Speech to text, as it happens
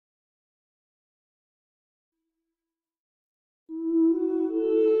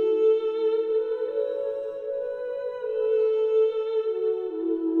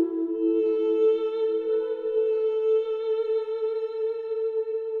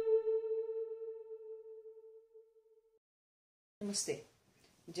Namaste.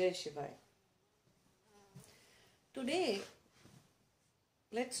 Jai Shivaya. Today,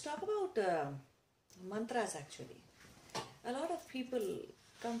 let's talk about mantras actually. A lot of people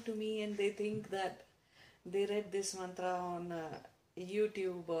come to me and they think that they read this mantra on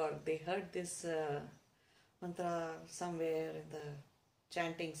YouTube or they heard this mantra somewhere in the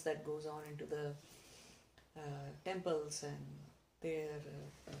chantings that goes on into the temples, and there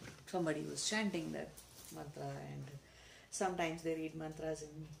somebody was chanting that mantra, and sometimes they read mantras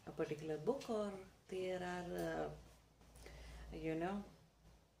in a particular book, or there are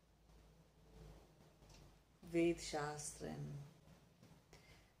Ved Shastra and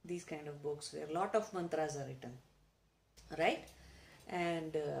these kind of books where a lot of mantras are written, right?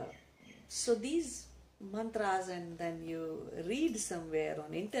 And so these mantras, and then you read somewhere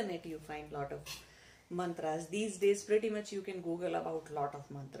on internet, you find a lot of mantras. These days pretty much you can Google about lot of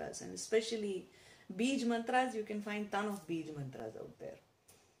mantras, and especially Bij mantras, you can find ton of Bij mantras out there,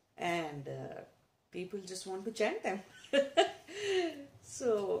 and people just want to chant them.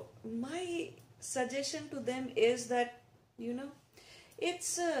 So my suggestion to them is that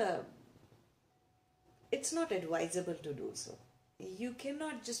it's not advisable to do so. You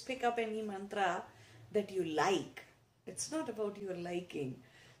cannot just pick up any mantra that you like. It's not about your liking.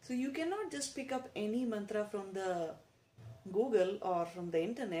 So you cannot just pick up any mantra from the Google or from the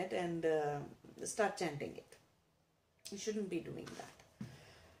internet and start chanting it. You shouldn't be doing that.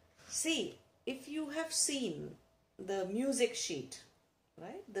 See, if you have seen the music sheet,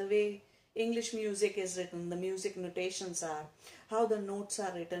 right, the way English music is written, the music notations are, how the notes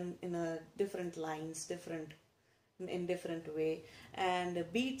are written in a different lines, in different way, and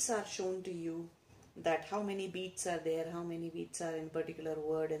beats are shown to you, that how many beats are there, how many beats are in particular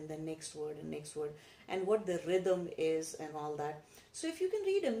word, and then next word and next word, and what the rhythm is and all that. So if you can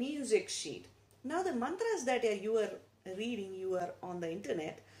read a music sheet, now the mantras that you are reading, you are on the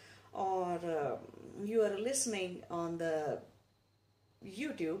internet, or you are listening on the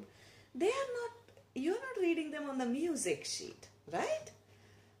YouTube, you're not reading them on the music sheet, right?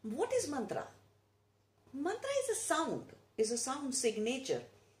 What is mantra? Mantra is a sound signature,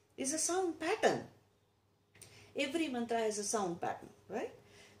 is a sound pattern. Every mantra has a sound pattern, right?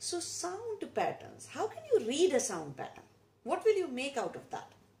 So sound patterns, how can you read a sound pattern? What will you make out of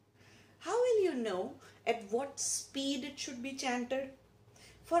that? How will you know at what speed it should be chanted?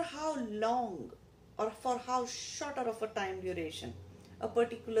 For how long or for how shorter of a time duration a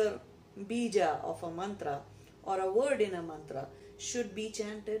particular bija of a mantra or a word in a mantra should be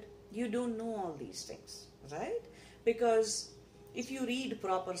chanted? You don't know all these things, right? Because if you read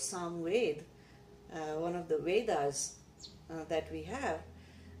proper Samved, one of the Vedas that we have,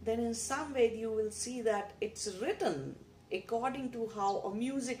 then in Samved you will see that it's written according to how a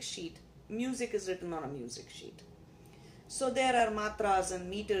music is written on a music sheet. So there are matras and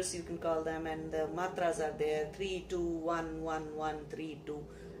meters, you can call them, and the matras are there, 3, 2, 1, 1, 1, 3, 2,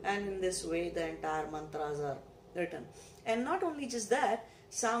 and in this way the entire mantras are written. And not only just that,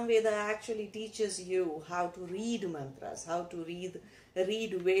 Samveda actually teaches you how to read mantras, how to read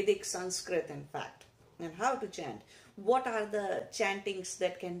Vedic Sanskrit in fact, and how to chant. What are the chantings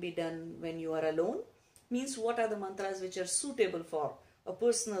that can be done when you are alone? Means what are the mantras which are suitable for a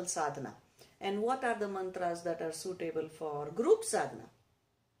personal sadhana, and what are the mantras that are suitable for group sadhana,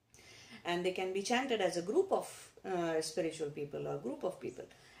 and they can be chanted as a group of spiritual people or group of people.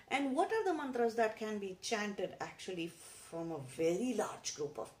 And what are the mantras that can be chanted actually from a very large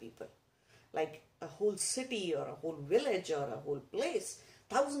group of people, like a whole city or a whole village or a whole place,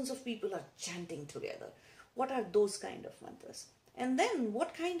 thousands of people are chanting together. What are those kind of mantras? And then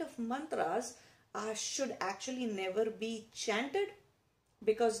what kind of mantras should actually never be chanted,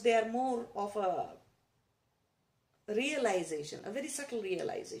 because they are more of a realization, a very subtle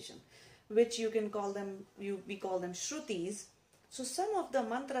realization, which we call them shrutis. So some of the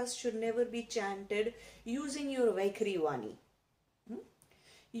mantras should never be chanted using your Vaikhari Vani.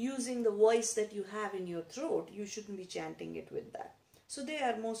 Using the voice that you have in your throat, you shouldn't be chanting it with that. So they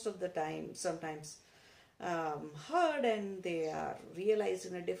are most of the time sometimes heard, and they are realized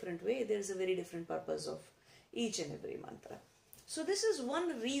in a different way. There is a very different purpose of each and every mantra. So this is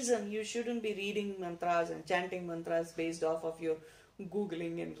one reason you shouldn't be reading mantras and chanting mantras based off of your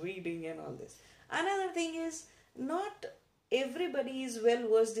Googling and reading and all this. Another thing is, not everybody is well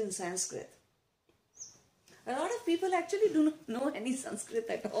versed in Sanskrit. A lot of people actually do not know any Sanskrit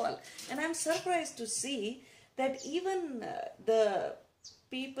at all. And I'm surprised to see that even the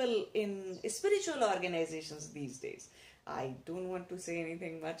people in spiritual organizations these days, I don't want to say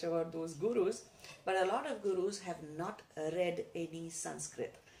anything much about those gurus, but a lot of gurus have not read any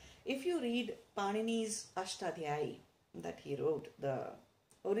Sanskrit. If you read Panini's Ashtadhyayi, that he wrote, the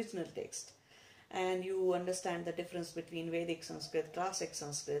original text, and you understand the difference between Vedic Sanskrit, classic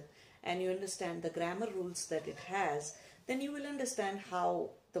Sanskrit, and you understand the grammar rules that it has, then you will understand how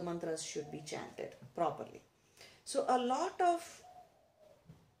the mantras should be chanted properly. So a lot of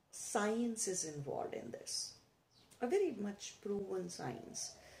science is involved in this, a very much proven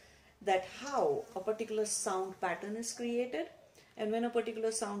science, that how a particular sound pattern is created, and when a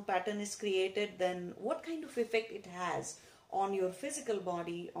particular sound pattern is created, then what kind of effect it has on your physical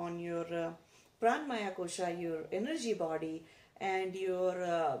body, on your pranmaya kosha, your energy body, and your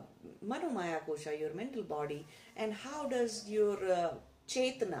manomaya kosha, your mental body, and how does your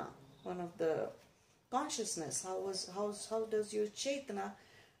chetana, one of the consciousness, how does your chetana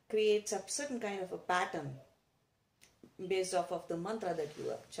creates a certain kind of a pattern based off of the mantra that you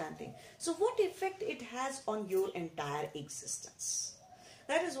are chanting. So what effect it has on your entire existence?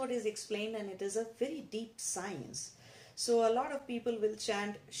 That is what is explained, and it is a very deep science. So a lot of people will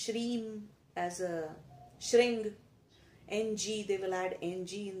chant Shreem as a Shring, NG, they will add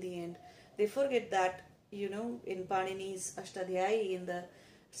NG in the end. They forget that, you know, in Panini's Ashtadhyayi, in the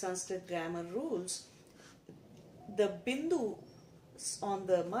Sanskrit grammar rules, the bindu on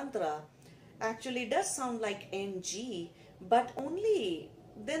the mantra actually does sound like NG, but only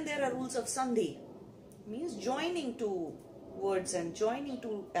then there are rules of Sandhi, means joining two words and joining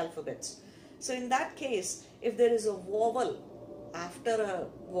two alphabets. So in that case, if there is a vowel after a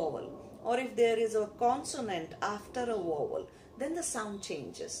vowel, or if there is a consonant after a vowel, then the sound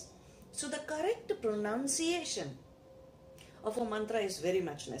changes. So the correct pronunciation of a mantra is very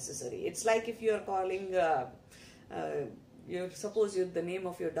much necessary. It's like if you are calling suppose the name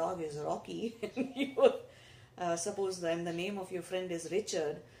of your dog is Rocky, and suppose then the name of your friend is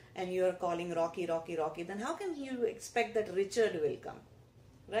Richard, and you are calling Rocky, Rocky, Rocky, then how can you expect that Richard will come,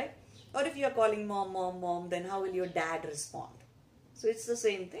 right? Or if you are calling Mom, Mom, Mom, then how will your dad respond? So it's the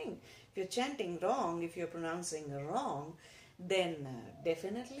same thing. If you're chanting wrong, if you're pronouncing wrong, then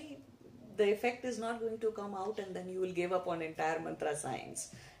definitely the effect is not going to come out, and then you will give up on entire mantra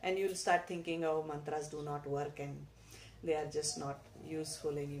science, and you'll start thinking, oh, mantras do not work and they are just not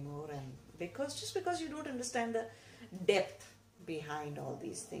useful anymore. And just because you don't understand the depth behind all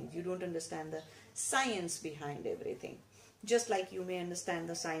these things, you don't understand the science behind everything. Just like you may understand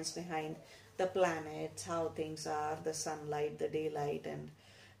the science behind the planets, how things are, the sunlight, the daylight, and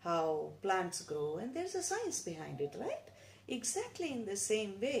how plants grow, and there's a science behind it, right? Exactly in the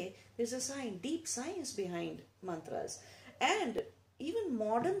same way, there's a deep science behind mantras. And even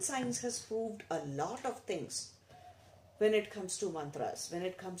modern science has proved a lot of things when it comes to mantras, when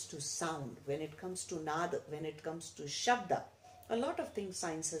it comes to sound, when it comes to nad, when it comes to shabda. A lot of things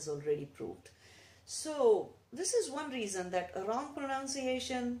science has already proved. So this is one reason that a wrong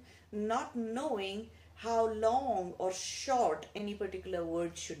pronunciation, not knowing how long or short any particular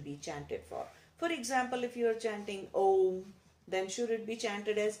word should be chanted for. For example, if you are chanting Om, then should it be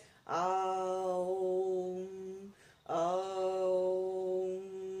chanted as Aum, Aum,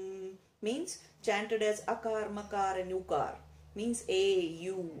 means chanted as Akar, Makar and Ukar, means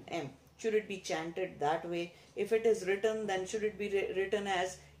A-U-M. Should it be chanted that way? If it is written, then should it be written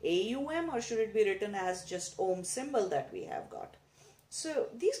as A-U-M, or should it be written as just Om symbol that we have got? So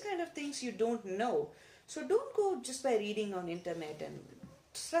these kind of things you don't know. So don't go just by reading on internet, and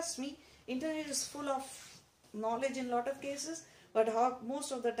trust me, internet is full of knowledge in a lot of cases, but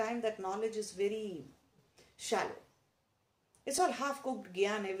most of the time that knowledge is very shallow. It's all half-cooked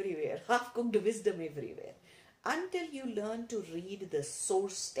gyan everywhere, half-cooked wisdom everywhere, until you learn to read the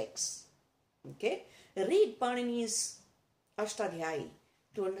source text. Okay? Read Panini's Ashtadhyayi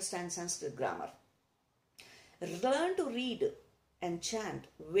to understand Sanskrit grammar. Learn to read and chant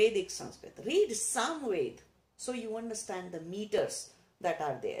Vedic Sanskrit. Read Samved so you understand the meters that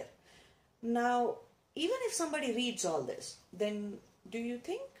are there. Now, even if somebody reads all this, then do you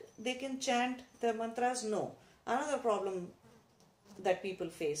think they can chant the mantras? No. Another problem that people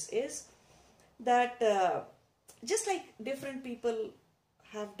face is that just like different people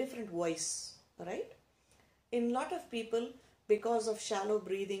have different voice, right? In a lot of people, because of shallow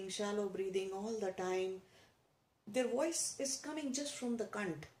breathing all the time, their voice is coming just from the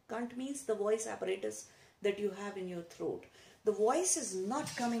kant. Kant means the voice apparatus that you have in your throat. The voice is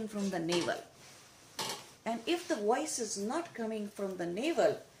not coming from the navel. And if the voice is not coming from the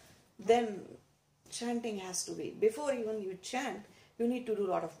navel, then chanting has to be. Before even you chant, you need to do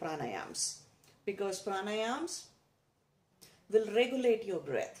a lot of pranayams. Because pranayams will regulate your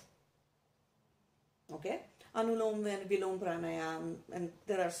breath. Okay? Anulom and Vilom pranayam, and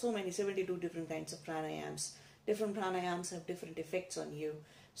there are so many, 72 different kinds of pranayams. Different pranayams have different effects on you.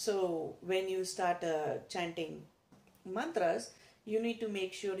 So when you start chanting mantras, you need to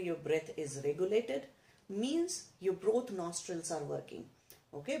make sure your breath is regulated, means your both nostrils are working.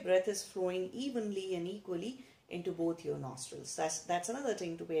 Okay, breath is flowing evenly and equally into both your nostrils. That's another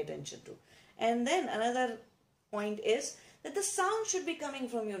thing to pay attention to. And then another point is that the sound should be coming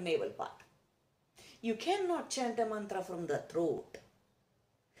from your navel part. You cannot chant a mantra from the throat.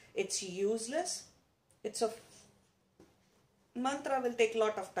 It's useless. Mantra will take a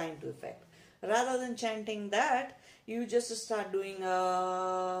lot of time to effect. Rather than chanting that, you just start doing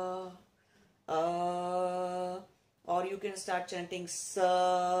or you can start chanting sa,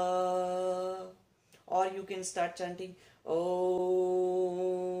 or you can start chanting om.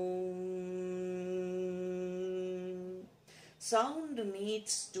 Sound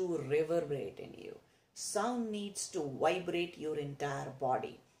needs to reverberate in you. Sound needs to vibrate your entire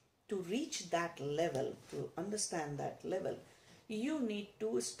body. To reach that level, to understand that level, you need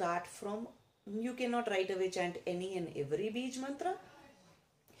to start from, you cannot right away chant any and every Bij mantra.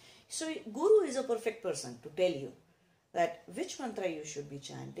 So Guru is a perfect person to tell you that which mantra you should be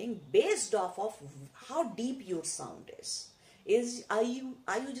chanting based off of how deep your sound is. Are you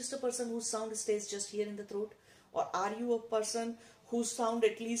just a person whose sound stays just here in the throat, or are you a person whose sound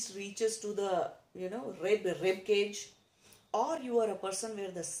at least reaches to the rib cage, or you are a person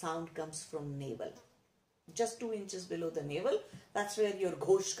where the sound comes from navel, just 2 inches below the navel? That's where your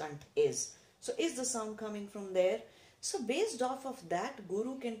ghosh kant is. So is the sound coming from there? So based off of that,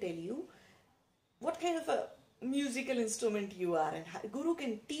 Guru can tell you what kind of a musical instrument you are, and Guru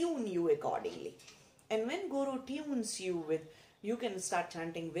can tune you accordingly. And when Guru tunes you with, you can start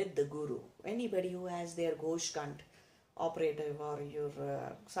chanting with the Guru. Anybody who has their ghosh kant operative, or your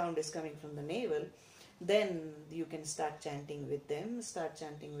sound is coming from the navel, then you can start chanting with them,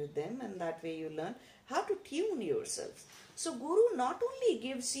 and that way you learn how to tune yourself. So Guru not only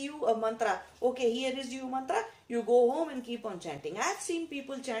gives you a mantra, okay, here is your mantra, you go home and keep on chanting. I have seen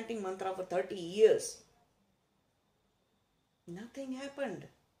people chanting mantra for 30 years. Nothing happened.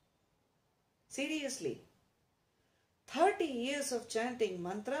 Seriously. 30 years of chanting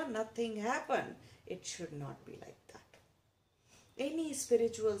mantra, nothing happened. It should not be like that. Any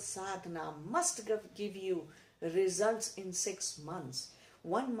spiritual sadhana must give you results in 6 months.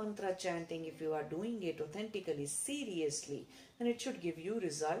 One mantra chanting, if you are doing it authentically, seriously, then it should give you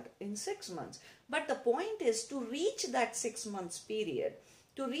result in 6 months. But the point is to reach that 6 months period,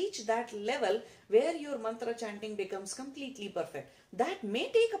 to reach that level where your mantra chanting becomes completely perfect. That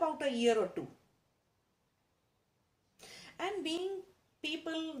may take about a year or 2. And being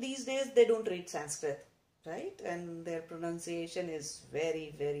people these days, they don't read Sanskrit, right? And their pronunciation is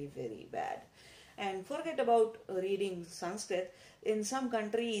very, very, very bad. And forget about reading Sanskrit. In some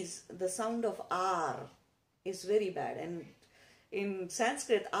countries, the sound of R is very bad. And in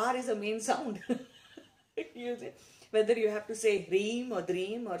Sanskrit, R is a main sound. Whether you have to say Hreem or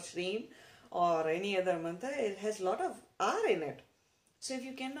Dream or Shreem or any other mantra, it has a lot of R in it. So if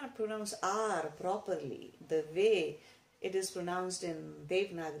you cannot pronounce R properly, the way it is pronounced in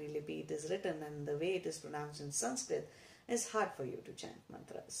Devanagari Lipi, it is written, and the way it is pronounced in Sanskrit, it's hard for you to chant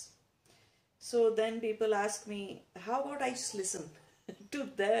mantras. So then people ask me, how about I just listen? To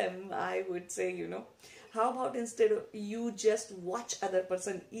them, I would say, how about instead of you just watch other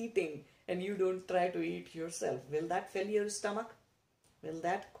person eating and you don't try to eat yourself? Will that fill your stomach? Will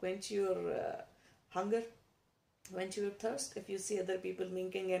that quench your hunger? Quench your thirst? If you see other people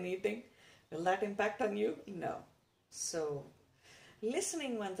drinking and eating, will that impact on you? No. So,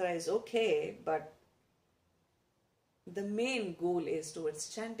 listening mantra is okay, but the main goal is towards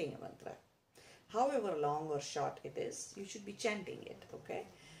chanting a mantra. However long or short it is, you should be chanting it, okay?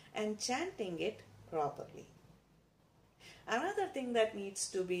 And chanting it properly. Another thing that needs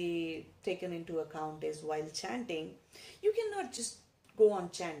to be taken into account is while chanting, you cannot just go on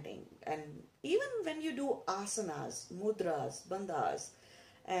chanting. And even when you do asanas, mudras, bandhas,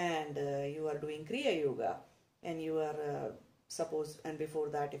 and you are doing Kriya Yoga, and you are, and before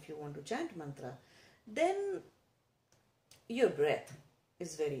that if you want to chant mantra, then your breath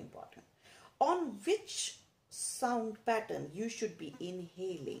is very important. On which sound pattern you should be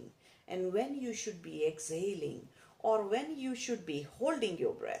inhaling, and when you should be exhaling, or when you should be holding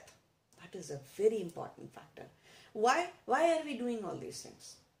your breath. That is a very important factor. Why are we doing all these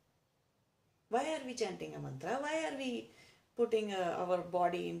things? Why are we chanting a mantra? Why are we putting our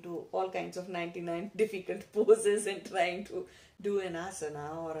body into all kinds of 99 difficult poses and trying to do an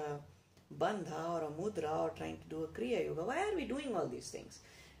asana or a bandha or a mudra or trying to do a Kriya Yoga? Why are we doing all these things?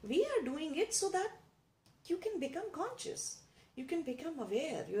 We are doing it so that you can become conscious. You can become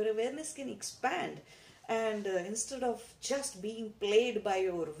aware. Your awareness can expand. And instead of just being played by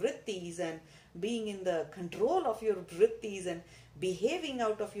your vrittis and being in the control of your vrittis and behaving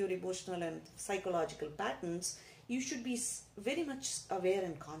out of your emotional and psychological patterns, you should be very much aware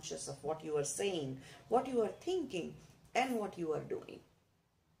and conscious of what you are saying, what you are thinking, and what you are doing.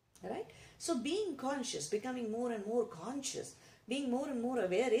 Right? So being conscious, becoming more and more conscious, being more and more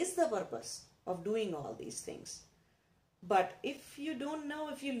aware is the purpose of doing all these things. But if you don't know,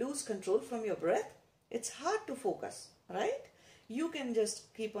 if you lose control from your breath, it's hard to focus, right? You can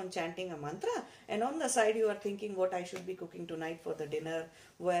just keep on chanting a mantra, and on the side you are thinking what I should be cooking tonight for the dinner,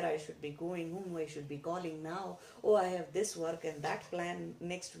 where I should be going, whom I should be calling now. Oh, I have this work and that plan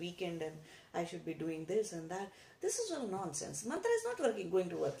next weekend, and I should be doing this and that. This is all nonsense. Mantra is not going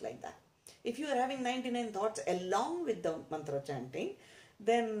to work like that. If you are having 99 thoughts along with the mantra chanting,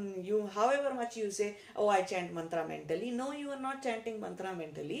 then you, however much you say, oh, I chant mantra mentally. No, you are not chanting mantra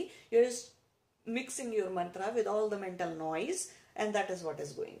mentally. You're just mixing your mantra with all the mental noise, and that is what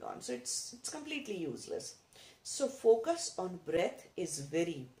is going on. So it's completely useless. So focus on breath is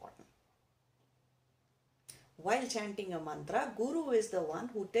very important. While chanting a mantra, Guru is the one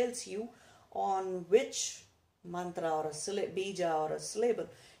who tells you on which mantra or a bija or a syllable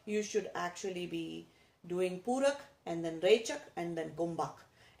you should actually be doing Purak and then Rechak and then Kumbhak,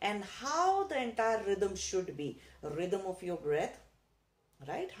 and how the entire rhythm should be. Rhythm of your breath,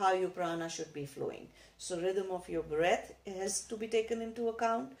 right? How your prana should be flowing. So rhythm of your breath has to be taken into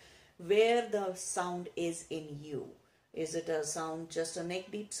account, where the sound is in you. Is it a sound, just a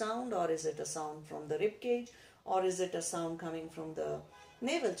neck deep sound, or is it a sound from the rib cage, or is it a sound coming from the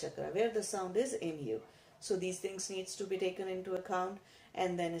navel chakra, where the sound is in you? So these things needs to be taken into account.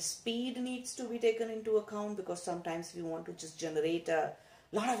 And then speed needs to be taken into account, because sometimes we want to just generate a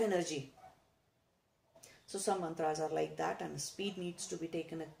lot of energy. So some mantras are like that, and speed needs to be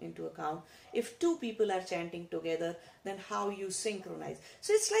taken into account. If two people are chanting together, then how you synchronize.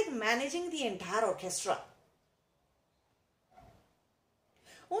 So it's like managing the entire orchestra.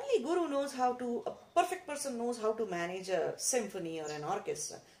 Only Guru knows how to, a perfect person knows how to manage a symphony or an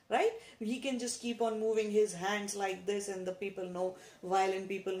orchestra, right? He can just keep on moving his hands like this, and the people know, violin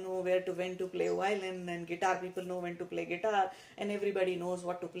people know when to play violin, and guitar people know when to play guitar, and everybody knows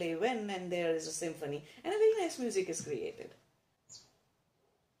what to play when, and there is a symphony, and a very nice music is created.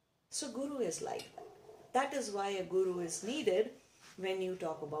 So Guru is like that. That is why a Guru is needed when you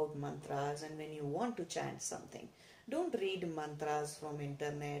talk about mantras and when you want to chant something. Don't read mantras from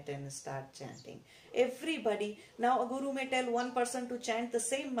internet and start chanting. Everybody, now a Guru may tell one person to chant the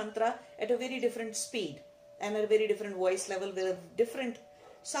same mantra at a very different speed and a very different voice level with a different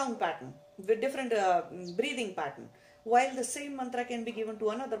sound pattern, with different breathing pattern, while the same mantra can be given to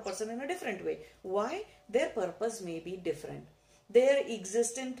another person in a different way. Why? Their purpose may be different. Their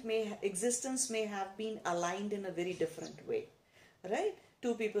existence may have been aligned in a very different way, right?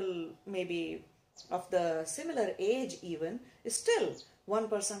 Two people maybe of the similar age even, still one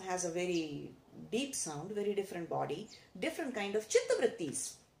person has a very deep sound, very different body, different kind of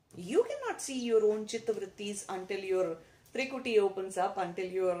chittavrittis. You cannot see your own chittavrittis until your Trikuti opens up, until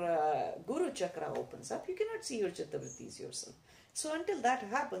your Guru Chakra opens up. You cannot see your chittavrittis yourself. So until that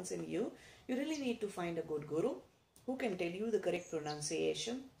happens in you, you really need to find a good Guru who can tell you the correct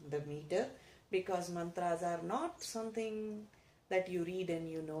pronunciation, the meter, because mantras are not something that you read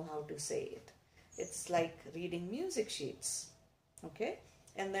and you know how to say it. It's like reading music sheets, okay?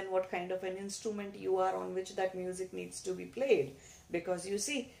 And then what kind of an instrument you are on which that music needs to be played. Because you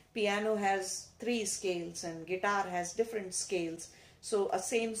see, piano has 3 scales and guitar has different scales. So a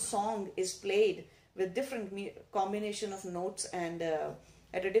same song is played with different combination of notes and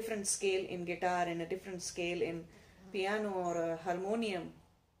at a different scale in guitar and a different scale in piano or a harmonium.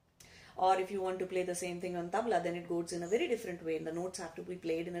 Or if you want to play the same thing on tabla, then it goes in a very different way, and the notes have to be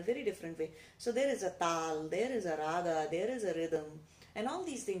played in a very different way. So there is a tal, there is a raga, there is a rhythm, and all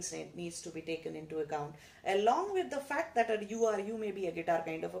these things needs to be taken into account, along with the fact that you may be a guitar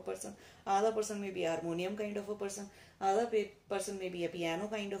kind of a person, other person may be a harmonium kind of a person, other person may be a piano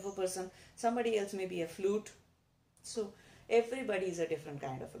kind of a person, somebody else may be a flute. So everybody is a different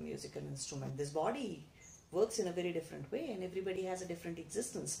kind of a musical instrument. This body works in a very different way, and everybody has a different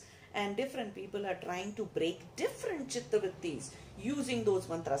existence. And different people are trying to break different chittavrittis using those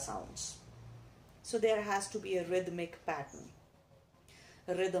mantra sounds. So there has to be a rhythmic pattern.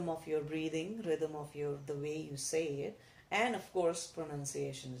 A rhythm of your breathing, rhythm of the way you say it, and of course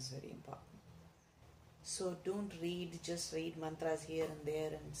pronunciation is very important. So don't just read mantras here and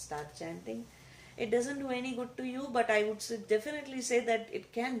there and start chanting. It doesn't do any good to you, but I would definitely say that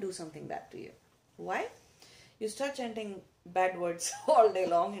it can do something bad to you. Why? You start chanting bad words all day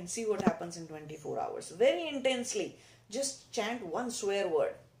long and see what happens in 24 hours. Very intensely. Just chant one swear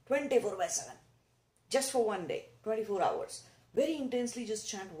word 24/7. Just for one day, 24 hours. Very intensely just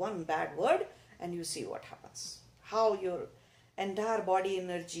chant one bad word and you see what happens. How your entire body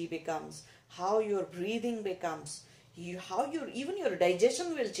energy becomes, how your breathing becomes, even your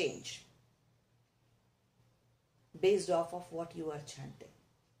digestion will change based off of what you are chanting,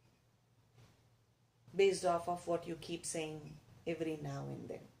 based off of what you keep saying every now and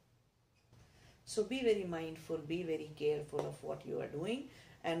then. So be very mindful, be very careful of what you are doing,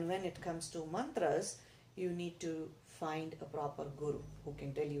 and when it comes to mantras, you need to find a proper guru who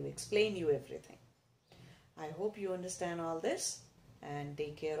can tell you, explain you everything. I hope you understand all this and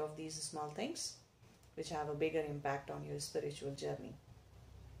take care of these small things which have a bigger impact on your spiritual journey.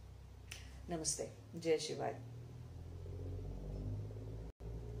 Namaste. Jai Shivaya.